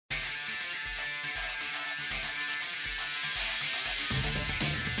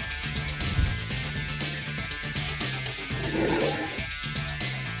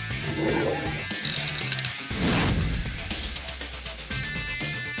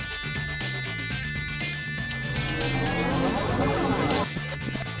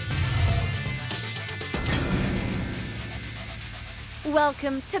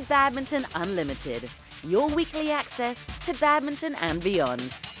Welcome to Badminton Unlimited, your weekly access to badminton and beyond.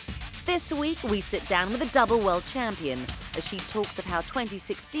 This week we sit down with a double world champion as she talks of how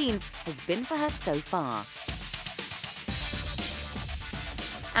 2016 has been for her so far.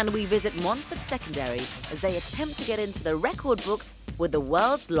 And we visit Montfort Secondary as they attempt to get into the record books with the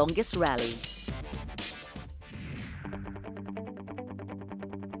world's longest rally.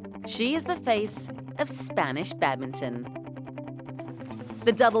 She is the face of Spanish badminton.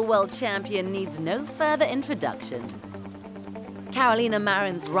 The double world champion needs no further introduction. Carolina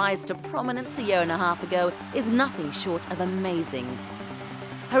Marin's rise to prominence a year and a half ago is nothing short of amazing.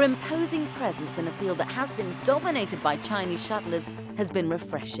 Her imposing presence in a field that has been dominated by Chinese shuttlers has been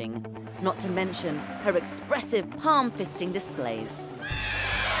refreshing, not to mention her expressive palm-fisting displays.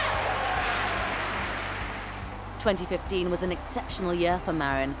 2015 was an exceptional year for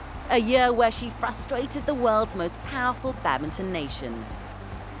Marin, a year where she frustrated the world's most powerful badminton nation.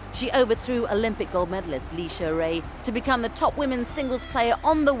 She overthrew Olympic gold medalist Li Ray to become the top women's singles player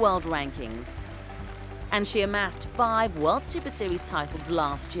on the world rankings. And she amassed 5 World Superseries titles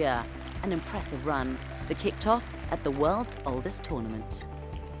last year, an impressive run that kicked off at the world's oldest tournament.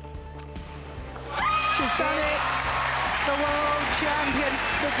 She's done it! The world champion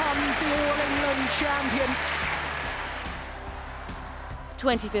becomes the All-England champion.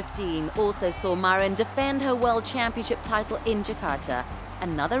 2015 also saw Marin defend her World Championship title in Jakarta,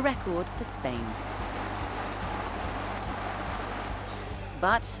 another record for Spain.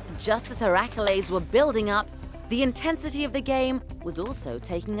 But just as her accolades were building up, the intensity of the game was also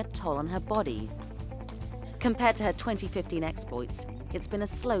taking a toll on her body. Compared to her 2015 exploits, it's been a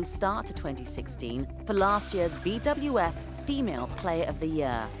slow start to 2016 for last year's BWF Female Player of the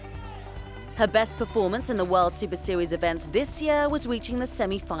Year. Her best performance in the World Superseries events this year was reaching the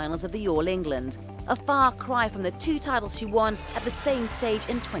semi-finals of the All England, a far cry from the 2 titles she won at the same stage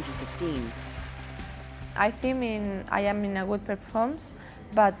in 2015. I think I am in a good performance,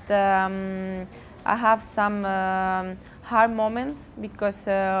 but I have some hard moments because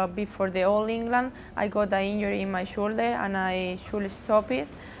before the All England I got an injury in my shoulder and I should stop it.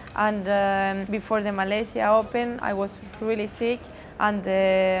 And before the Malaysia Open I was really sick, and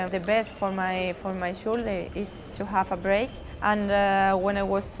the best for my shoulder is to have a break. And when I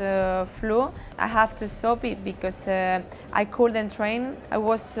was flu, I have to stop it because I couldn't train. I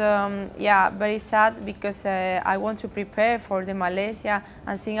was very sad because I want to prepare for the Malaysia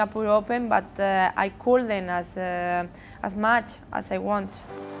and Singapore Open, but I couldn't as much as I want.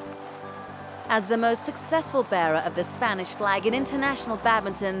 As the most successful bearer of the Spanish flag in international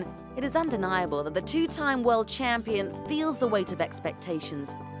badminton, it is undeniable that the 2-time world champion feels the weight of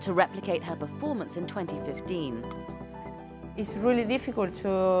expectations to replicate her performance in 2015. It's really difficult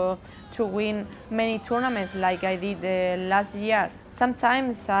to win many tournaments like I did last year.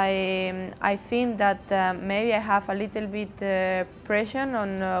 Sometimes I think that maybe I have a little bit pressure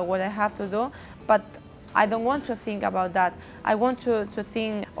on what I have to do, but I don't want to think about that. I want to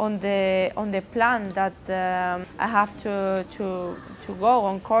think on the plan that I have to go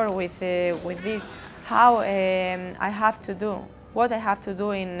on court with this, how I have to do, what I have to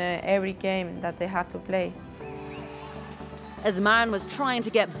do in every game that I have to play. As Marin was trying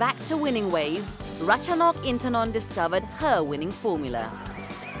to get back to winning ways, Ratchanok Intanon discovered her winning formula.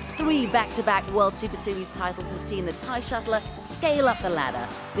 3 back-to-back World Superseries titles has seen the Thai shuttler scale up the ladder,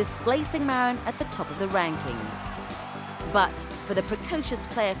 displacing Marin at the top of the rankings. But for the precocious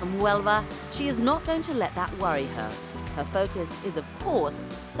player from Huelva, she is not going to let that worry her. Her focus is, of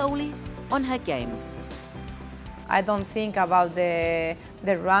course, solely on her game. I don't think about the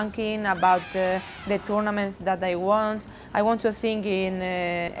ranking, about the tournaments that I want. I want to think in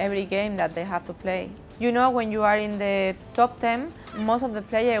every game that they have to play. You know, when you are in the top 10, most of the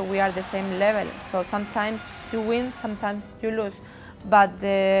players, we are the same level. So sometimes you win, sometimes you lose. But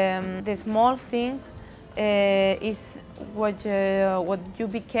the small things is what you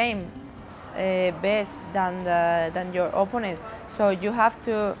became best than your opponents. So you have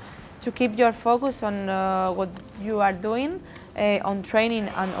to keep your focus on what you are doing, on training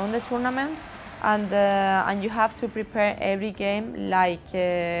and on the tournament, and you have to prepare every game like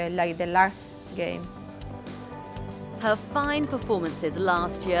the last game. Her fine performances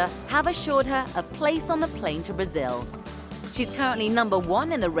last year have assured her a place on the plane to Brazil. She's currently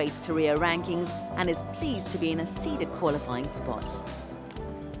 #1 in the Race to Rio rankings and is pleased to be in a seeded qualifying spot.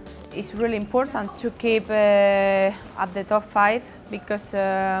 It's really important to keep at the top 5 because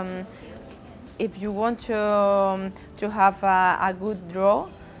if you want to have a good draw,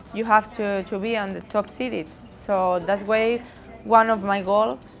 you have to be on the top seeded. So that's why one of my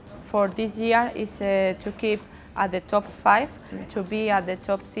goals for this year is to keep at the top 5 to be at the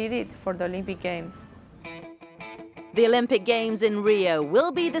top seeded for the Olympic Games. The Olympic Games in Rio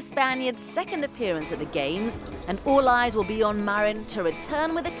will be the Spaniards' second appearance at the Games, and all eyes will be on Marin to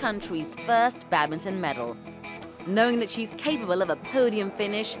return with the country's first badminton medal. Knowing that she's capable of a podium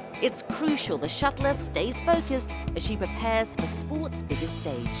finish, it's crucial the shuttler stays focused as she prepares for sport's biggest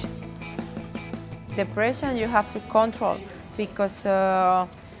stage. The pressure you have to control, because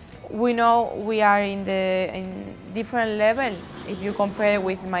we know we are in different level if you compare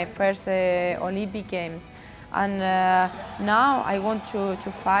with my first Olympic Games. And now I want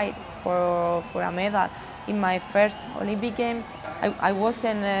to fight for a medal. In my first Olympic Games, I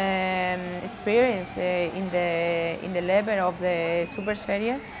wasn't experienced in the level of the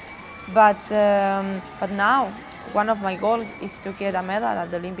Superseries, but now one of my goals is to get a medal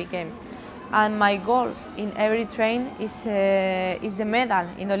at the Olympic Games, and my goals in every train is the medal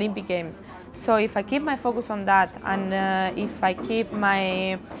in the Olympic Games. So if I keep my focus on that, and if I keep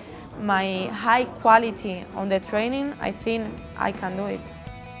my high quality on the training, I think I can do it.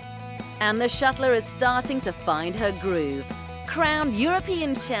 And the shuttler is starting to find her groove. Crowned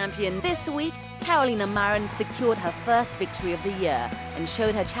European champion this week, Carolina Marin secured her first victory of the year and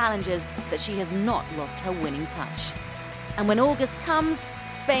showed her challengers that she has not lost her winning touch. And when August comes,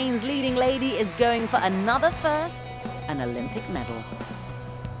 Spain's leading lady is going for another first, an Olympic medal.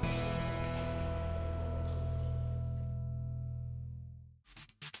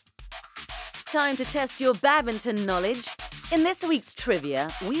 Time to test your badminton knowledge. In this week's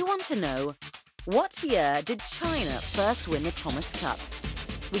trivia, we want to know, what year did China first win the Thomas Cup?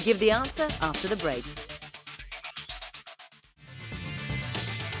 We give the answer after the break.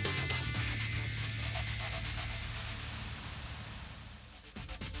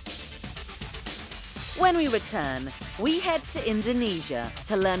 When we return, we head to Indonesia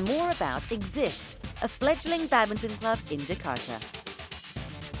to learn more about Exist, a fledgling badminton club in Jakarta.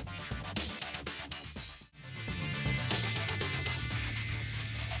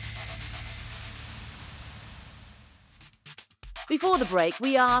 Before the break,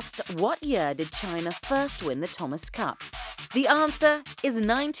 we asked, what year did China first win the Thomas Cup? The answer is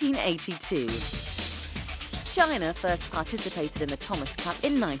 1982. China first participated in the Thomas Cup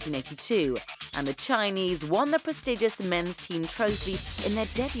in 1982, and the Chinese won the prestigious men's team trophy in their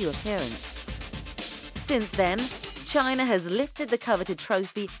debut appearance. Since then, China has lifted the coveted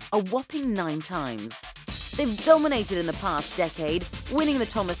trophy a whopping 9 times. They've dominated in the past decade, winning the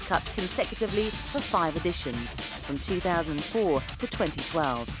Thomas Cup consecutively for 5 editions, from 2004 to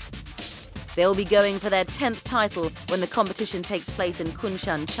 2012. They'll be going for their 10th title when the competition takes place in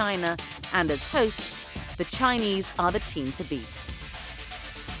Kunshan, China, and as hosts, the Chinese are the team to beat.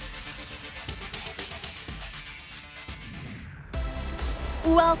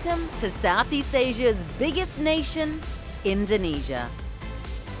 Welcome to Southeast Asia's biggest nation, Indonesia.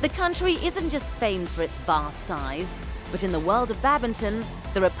 The country isn't just famed for its vast size, but in the world of badminton,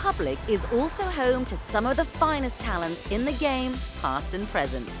 the Republic is also home to some of the finest talents in the game, past and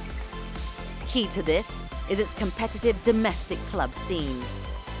present. Key to this is its competitive domestic club scene.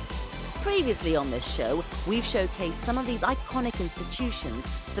 Previously on this show, we've showcased some of these iconic institutions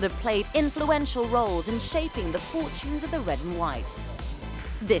that have played influential roles in shaping the fortunes of the red and white.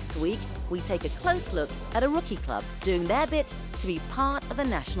 This week, we take a close look at a rookie club doing their bit to be part of the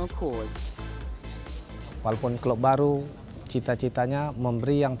national cause. Walaupun klub baru, cita-citanya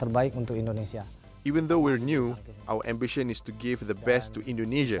memberi yang terbaik untuk Indonesia. Even though we're new, our ambition is to give the best to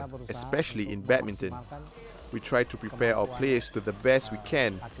Indonesia, especially in badminton. We try to prepare our players to the best we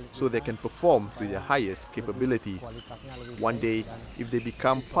can so they can perform to their highest capabilities. One day, if they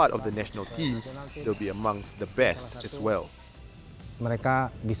become part of the national team, they'll be amongst the best as well. Mereka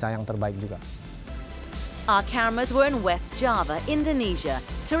bisa yang terbaik juga. Our cameras were in West Java, Indonesia,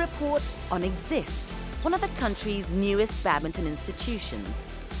 to report on Exist, one of the country's newest badminton institutions.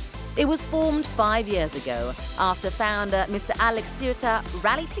 It was formed 5 years ago after founder Mr. Alex Tirta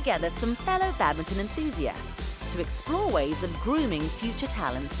rallied together some fellow badminton enthusiasts to explore ways of grooming future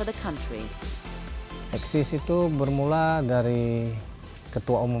talents for the country. Exist itu bermula dari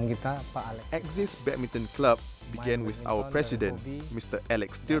ketua umum kita, Pak Alex. Exist Badminton Club began with our president, Mr.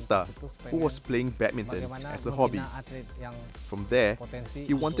 Alex Tirta, who was playing badminton as a hobby. From there,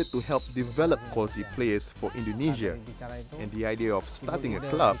 he wanted to help develop quality players for Indonesia, and the idea of starting a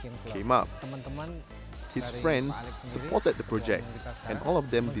club came up. His friends supported the project, and all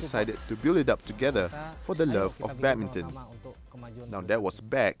of them decided to build it up together for the love of badminton. Now that was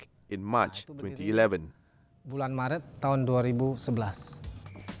back in March 2011. Bulan Maret tahun 2011.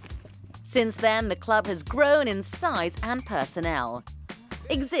 Since then, the club has grown in size and personnel.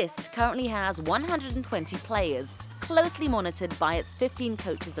 Exist currently has 120 players, closely monitored by its 15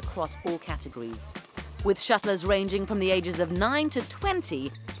 coaches across all categories. With shuttlers ranging from the ages of 9 to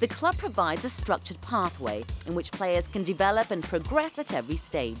 20, the club provides a structured pathway in which players can develop and progress at every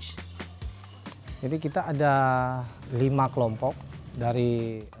stage. Jadi kita ada 5 kelompok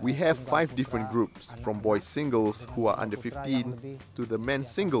dari. We have 5 different groups, from boys singles who are under 15 to the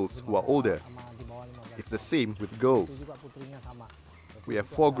men's singles who are older. It's the same with girls. We have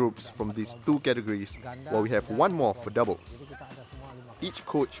 4 groups from these 2 categories, while we have 1 more for doubles. Each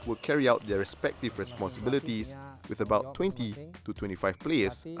coach will carry out their respective responsibilities with about 20 to 25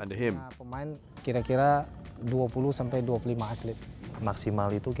 players under him. Pemain kira-kira 20 sampai 25 atlet. Maksimal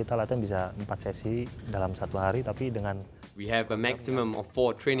itu kita latihan bisa 4 sesi dalam 1 hari, tapi dengan we have a maximum of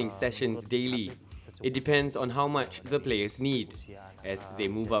 4 training sessions daily. It depends on how much the players need. As they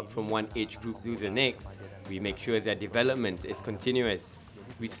move up from one age group to the next, we make sure their development is continuous.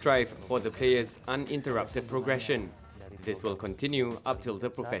 We strive for the players' uninterrupted progression. This will continue up till the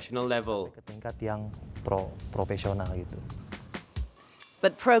professional level. ke tingkat yang profesional gitu.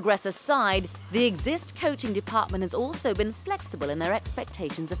 But progress aside, the Exist coaching department has also been flexible in their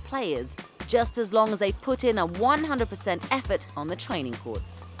expectations of players, just as long as they put in a 100% effort on the training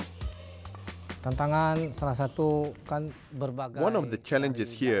courts. Tantangan salah satu kan berbagai. One of the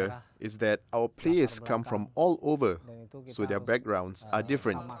challenges here is that our players come from all over, so their backgrounds are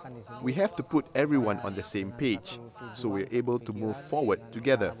different. We have to put everyone on the same page, so we're able to move forward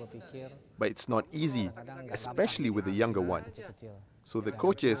together. But it's not easy, especially with the younger ones. So the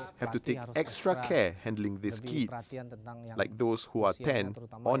coaches have to take extra care handling these kids, like those who are 10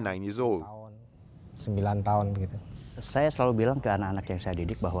 or 9 years old. 9 tahun begitu. Saya selalu bilang ke anak-anak yang saya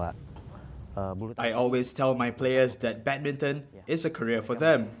didik bahwa I always tell my players that badminton is a career for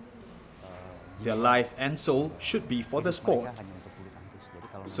them. Their life and soul should be for the sport.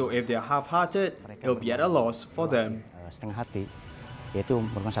 So if they're half-hearted, it'll be at a loss for them. Setengah hati, itu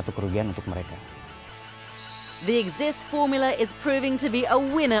merupakan satu kerugian untuk mereka. The Exist formula is proving to be a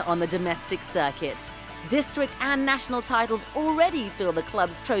winner on the domestic circuit. District and national titles already fill the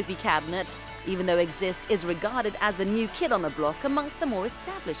club's trophy cabinet, even though Exist is regarded as a new kid on the block amongst the more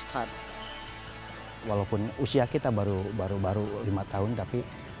established clubs. Walaupun usia kita baru 5 tahun, tapi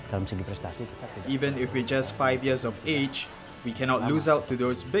dalam segi prestasi kita tidak. Even if we're just 5 years of age, we cannot lose out to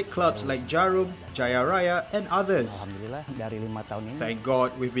those big clubs like Jarum, Jaya Raya, and others. Alhamdulillah dari 5 tahun ini. Thank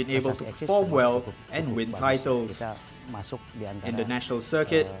God we've been able to perform well and win titles. Kita masuk di antara in the national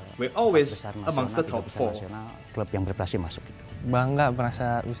circuit, we're always amongst the top 4. Klub yang berprestasi masuk. Bangga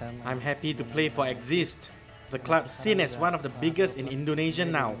merasa bisa. I'm happy to play for Exist. The club seen as one of the biggest in Indonesia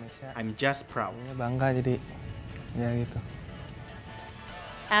now. I'm just proud. Bangga jadi ya gitu.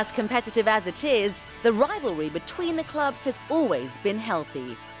 As competitive as it is, the rivalry between the clubs has always been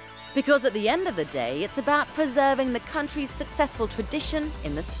healthy. Because at the end of the day, it's about preserving the country's successful tradition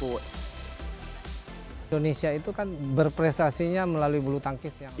in the sport. Indonesia itu kan berprestasinya melalui bulu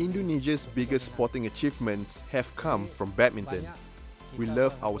tangkis yang. Indonesia's biggest sporting achievements have come from badminton. We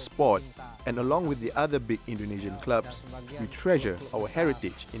love our sport, and along with the other big Indonesian clubs, we treasure our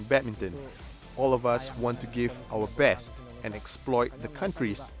heritage in badminton. All of us want to give our best and exploit the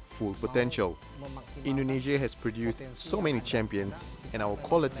country's full potential. Indonesia has produced so many champions, and our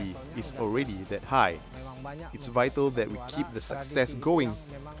quality is already that high. It's vital that we keep the success going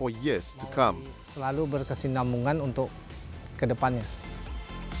for years to come. Selalu berkesinambungan untuk ke depannya.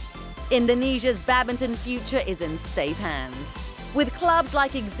 Indonesia's badminton future is in safe hands. With clubs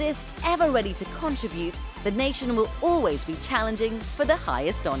like Exist ever ready to contribute, the nation will always be challenging for the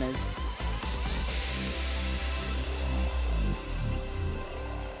highest honours.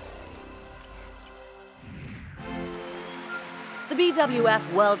 The BWF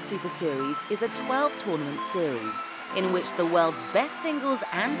World Superseries is a 12-tournament series in which the world's best singles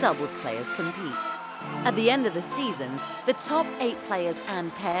and doubles players compete. At the end of the season, the top 8 players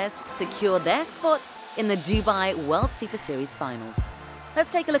and pairs secure their spots in the Dubai World Superseries finals.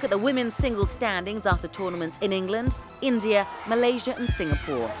 Let's take a look at the women's singles standings after tournaments in England, India, Malaysia and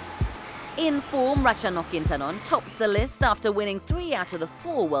Singapore. In form, Ratchanok Intanon tops the list after winning 3 out of the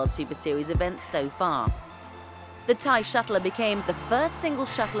 4 World Superseries events so far. The Thai shuttler became the first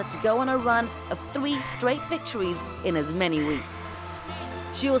singles shuttler to go on a run of 3 straight victories in as many weeks.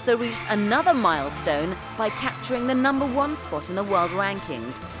 She also reached another milestone by capturing the #1 spot in the world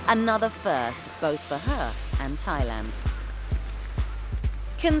rankings, another first both for her and Thailand.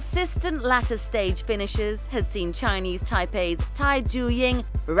 Consistent latter stage finishes has seen Chinese Taipei's Tai Juying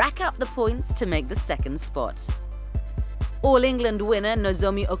rack up the points to make the 2nd spot. All England winner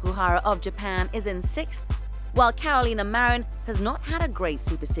Nozomi Okuhara of Japan is in 6th, While Carolina Marin has not had a great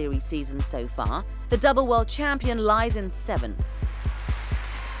Super Series season so far, the double world champion lies in 7th.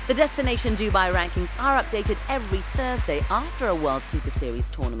 The Destination Dubai rankings are updated every Thursday after a World Super Series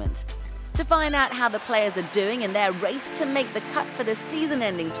tournament. To find out how the players are doing in their race to make the cut for the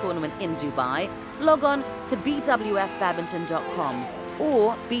season-ending tournament in Dubai, log on to bwfbadminton.com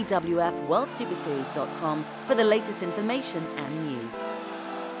or bwfworldsuperseries.com for the latest information and news.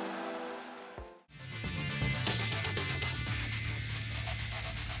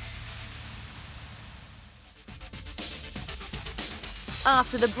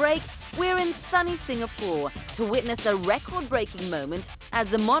 After the break, we're in sunny Singapore to witness a record-breaking moment as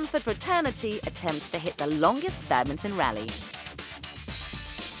the Montfort fraternity attempts to hit the longest badminton rally.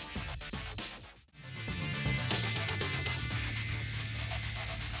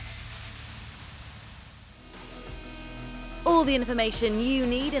 All the information you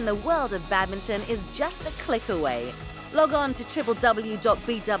need in the world of badminton is just a click away. Log on to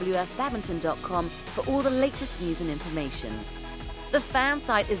www.bwfbadminton.com for all the latest news and information. The fan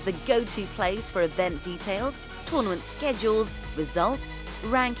site is the go-to place for event details, tournament schedules, results,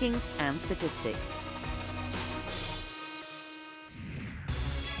 rankings, and statistics.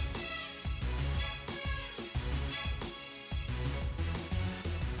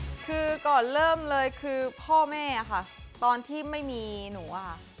 คือก่อนเริ่มเลยคือพ่อแม่ค่ะตอนที่ไม่มีหนูอะ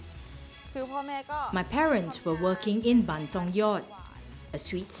ค่ะคือพ่อแม่ก็ My parents were working in Badminton Yacht, a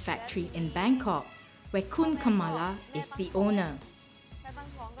sweets factory in Bangkok, where Kun Kamala is the owner.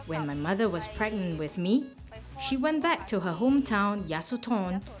 When my mother was pregnant with me, she went back to her hometown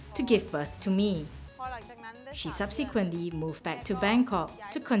Yasothon to give birth to me. She subsequently moved back to Bangkok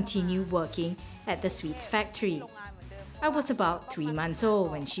to continue working at the sweets factory. I was about 3 months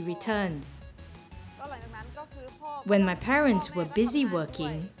old when she returned. When my parents were busy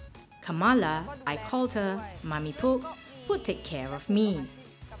working, Kamala, I called her Mami Puk, would take care of me.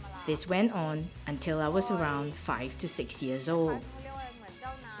 This went on until I was around 5 to 6 years old.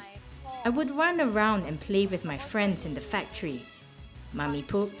 I would run around and play with my friends in the factory. Mami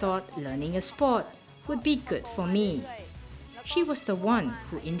Puk thought learning a sport would be good for me. She was the one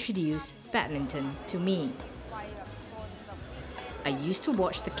who introduced badminton to me. I used to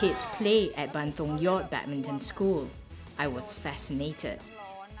watch the kids play at Badminton Yacht Badminton School. I was fascinated.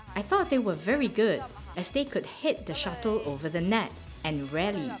 I thought they were very good as they could hit the shuttle over the net and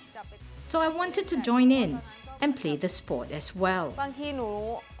rally. So I wanted to join in and play the sport as well.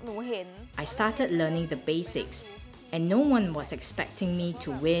 I started learning the basics, and no one was expecting me to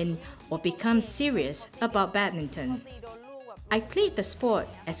win or become serious about badminton. I played the sport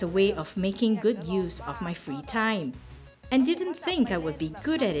as a way of making good use of my free time, and didn't think I would be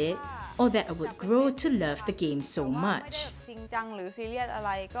good at it or that I would grow to love the game so much. จริงจังหรือซีเรียสอะไ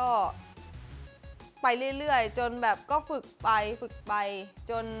รก็ไปเรื่อยๆจนแบบก็ฝึกไป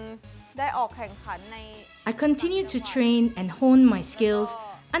จนได้ออกแข่งขันใน I continued to train and hone my skills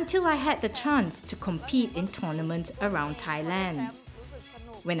until I had the chance to compete in tournaments around Thailand.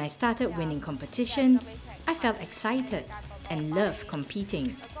 When I started winning competitions, I felt excited and loved competing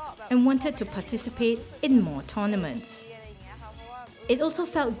and wanted to participate in more tournaments. It also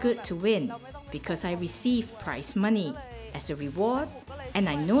felt good to win because I received prize money as a reward and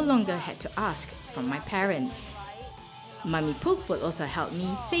I no longer had to ask from my parents. Mami Puk would also help me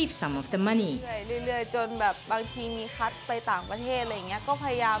save some of the money. เรื่อยๆจนแบบบางทีมีคัดไปต่างประเทศอะไรอย่างเงี้ยก็พ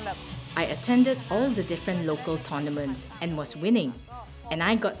ยายามแบบ I attended all the different local tournaments and was winning, and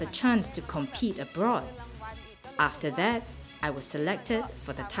I got the chance to compete abroad. After that, I was selected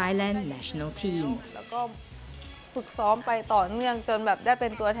for the Thailand national team. แล้วก็ฝึกซ้อมไปต่อเนื่องจนแบบได้เป็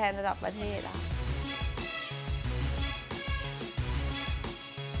นตัวแทนระดับประเทศอะ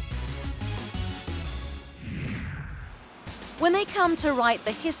When they come to write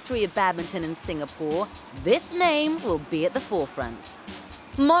the history of badminton in Singapore, this name will be at the forefront.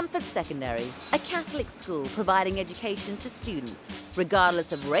 Montfort Secondary, a Catholic school providing education to students,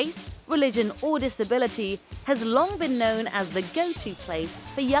 regardless of race, religion or disability, has long been known as the go-to place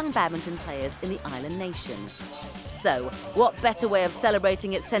for young badminton players in the island nation. So, what better way of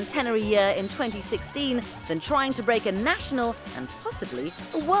celebrating its centenary year in 2016 than trying to break a national and possibly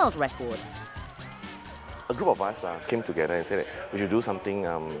a world record? A group of us came together and said that we should do something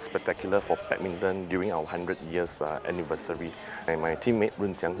spectacular for badminton during our 100 years anniversary. And my teammate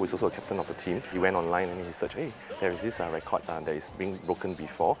Run Xiang, who is also a captain of the team, he went online and he searched, hey, there is this record that is being broken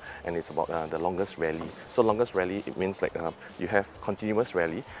before, and it's about the longest rally. So longest rally, it means like you have continuous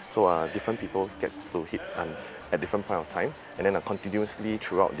rally, so different people get to hit at different point of time, and then continuously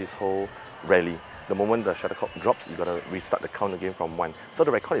throughout this whole rally, The moment the shuttlecock drops, you got to restart the count again from 1. So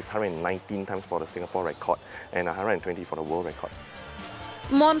the record is 119 times for the Singapore record and 120 for the world record.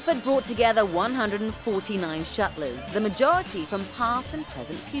 Montfort brought together 149 shuttlers, the majority from past and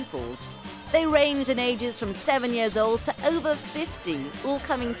present pupils. They ranged in ages from 7 years old to over 50, all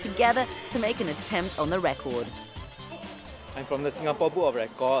coming together to make an attempt on the record. I'm from the Singapore Book of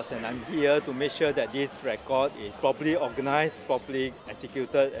Records, and I'm here to make sure that this record is properly organized, properly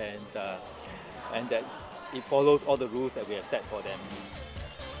executed, and that it follows all the rules that we have set for them.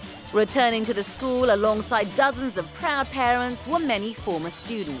 Returning to the school alongside dozens of proud parents were many former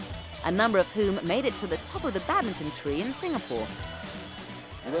students, a number of whom made it to the top of the badminton tree in Singapore.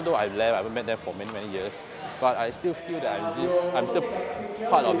 Even though I haven't met them for many years, but I still feel that I'm still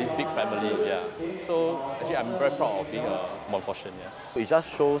part of this big family. Yeah. So actually, I'm very proud of being a Montfortian. Yeah. It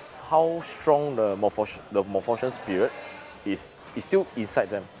just shows how strong the Montfortian spirit is still inside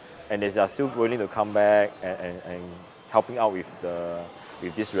them, and they are still willing to come back and helping out with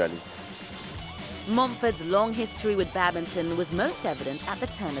this rally. Montfort's long history with badminton was most evident at the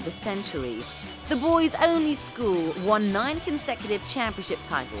turn of the century. The boys' only school won 9 consecutive championship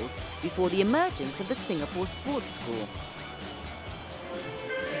titles before the emergence of the Singapore Sports School.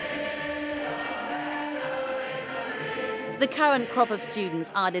 The current crop of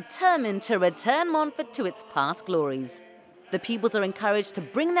students are determined to return Montfort to its past glories. The pupils are encouraged to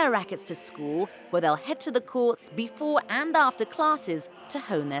bring their rackets to school, where they'll head to the courts before and after classes to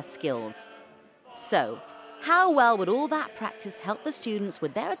hone their skills. So, how well would all that practice help the students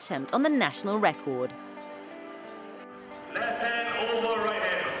with their attempt on the national record?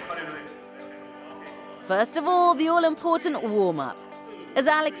 First of all, the all-important warm-up. As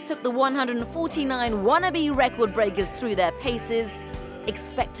Alex took the 149 wannabe record breakers through their paces,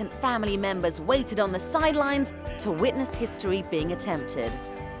 expectant family members waited on the sidelines to witness history being attempted.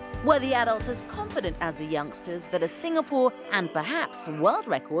 Were the adults as confident as the youngsters that a Singapore and perhaps world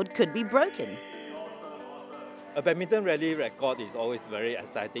record could be broken? A badminton rally record is always very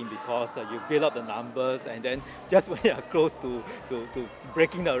exciting because you build up the numbers, and then just when you are close to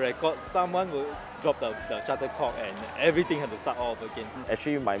breaking the record, someone will drop the shuttlecock and everything has to start all over again.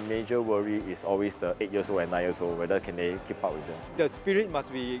 Actually, my major worry is always the 8 years old and 9 years old, whether can they keep up with them. The spirit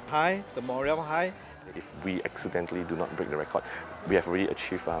must be high, the morale high. If we accidentally do not break the record, we have already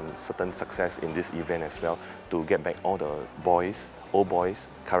achieved certain success in this event as well, to get back all the boys, old boys,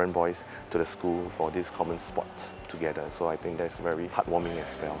 current boys, to the school for this common sport together. So I think that's very heartwarming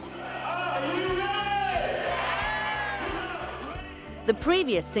as well. The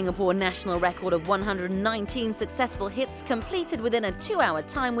previous Singapore national record of 119 successful hits completed within a 2-hour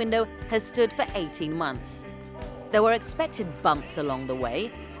time window has stood for 18 months. There were expected bumps along the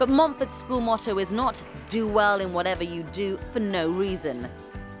way, but Montfort's school motto is not "do well in whatever you do for no reason."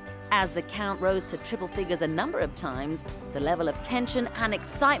 As the count rose to triple figures a number of times, the level of tension and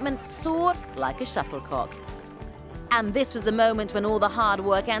excitement soared like a shuttlecock. And this was the moment when all the hard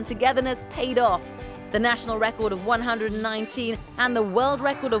work and togetherness paid off. The national record of 119 and the world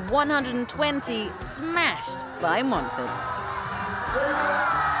record of 120 smashed by Montfort.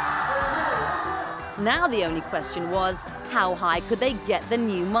 Now the only question was, how high could they get the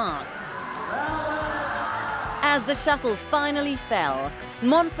new mark? As the shuttle finally fell,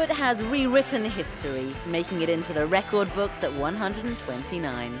 Montfort has rewritten history, making it into the record books at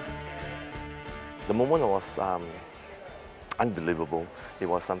 129. The moment was unbelievable. It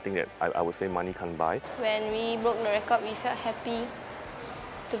was something that I would say money can't buy. When we broke the record, we felt happy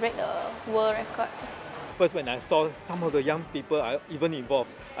to break the world record. First, when I saw some of the young people even involved,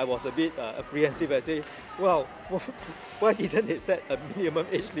 I was a bit apprehensive. I say, well, why didn't they set a minimum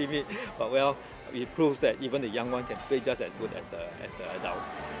age limit? But well, it proves that even the young one can play just as good as the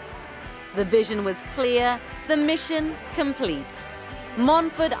adults. The vision was clear, the mission complete.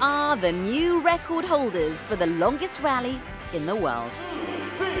 Montfort are the new record holders for the longest rally in the world.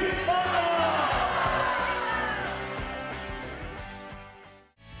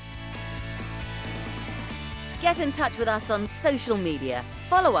 Get in touch with us on social media.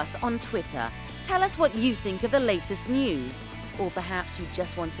 Follow us on Twitter. Tell us what you think of the latest news. Or perhaps you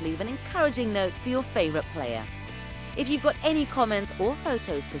just want to leave an encouraging note for your favourite player. If you've got any comments or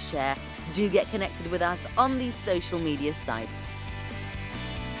photos to share, do get connected with us on these social media sites.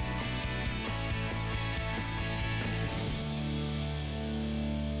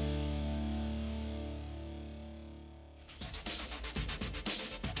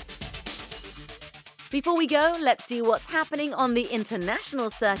 Before we go, let's see what's happening on the international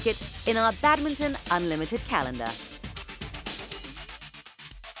circuit in our Badminton Unlimited calendar.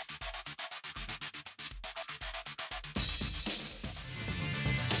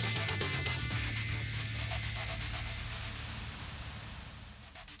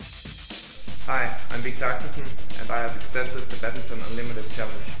 Hi, I'm Victor Atkinson and I have accepted the Badminton Unlimited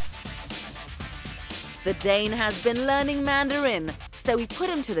challenge. The Dane has been learning Mandarin, so we put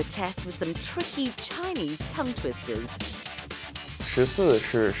him to the test with some tricky Chinese tongue twisters. 14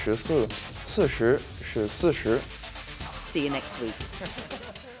是14，40是40。 See you next week.